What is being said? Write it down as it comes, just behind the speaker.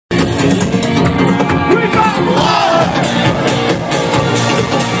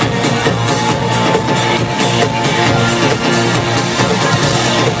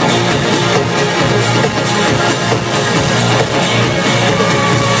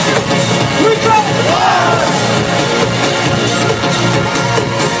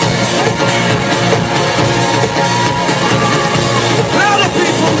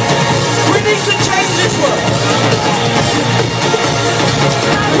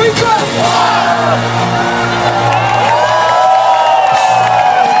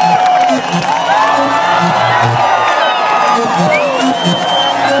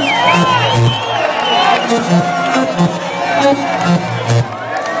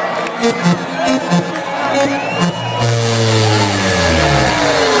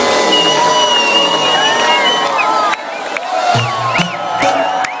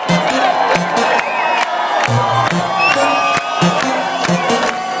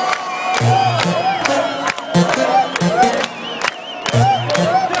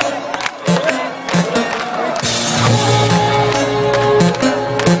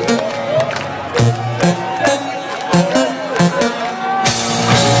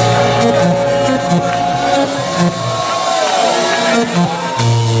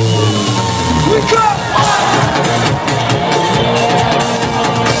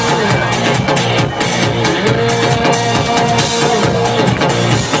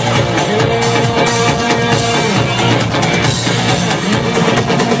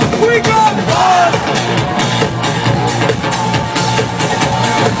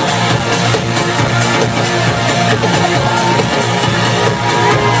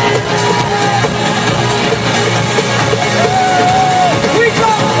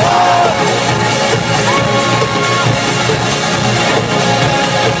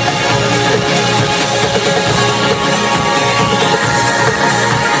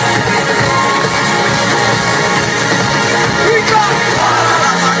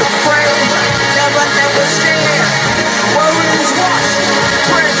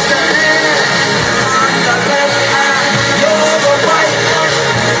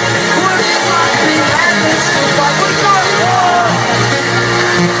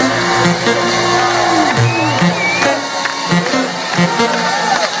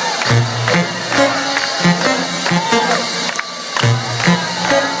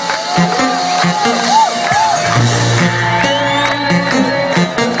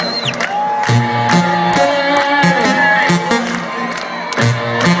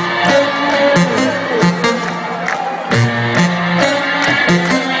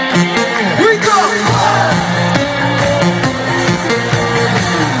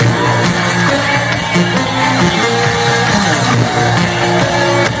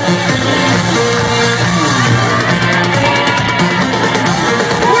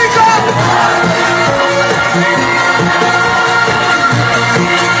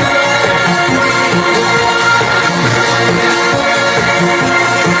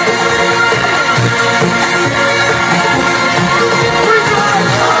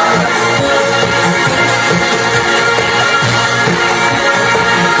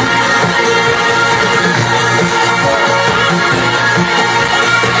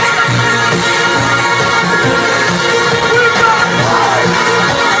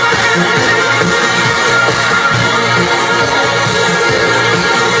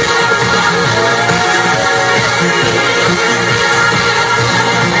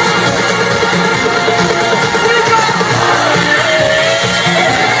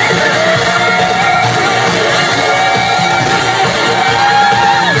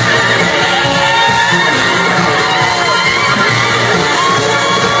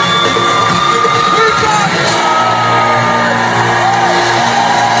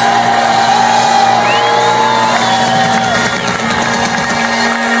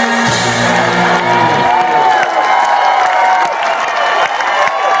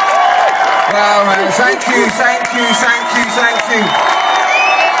Thank you, thank you, thank you, thank you.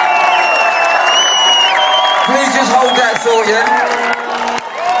 Please just hold that thought, yeah?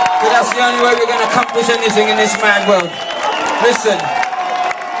 But that's the only way we're going to accomplish anything in this mad world. Listen,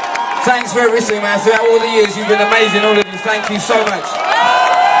 thanks for everything, man. Throughout all the years, you've been amazing, all of you. Thank you so much.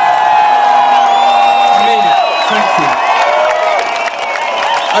 I mean it. Thank you.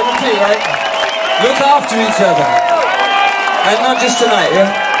 I repeat, right? Look after each other. And not just tonight,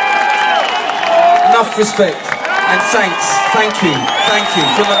 yeah? Enough respect and thanks. Thank you. Thank you.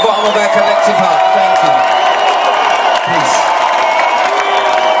 From the bottom of our collective heart.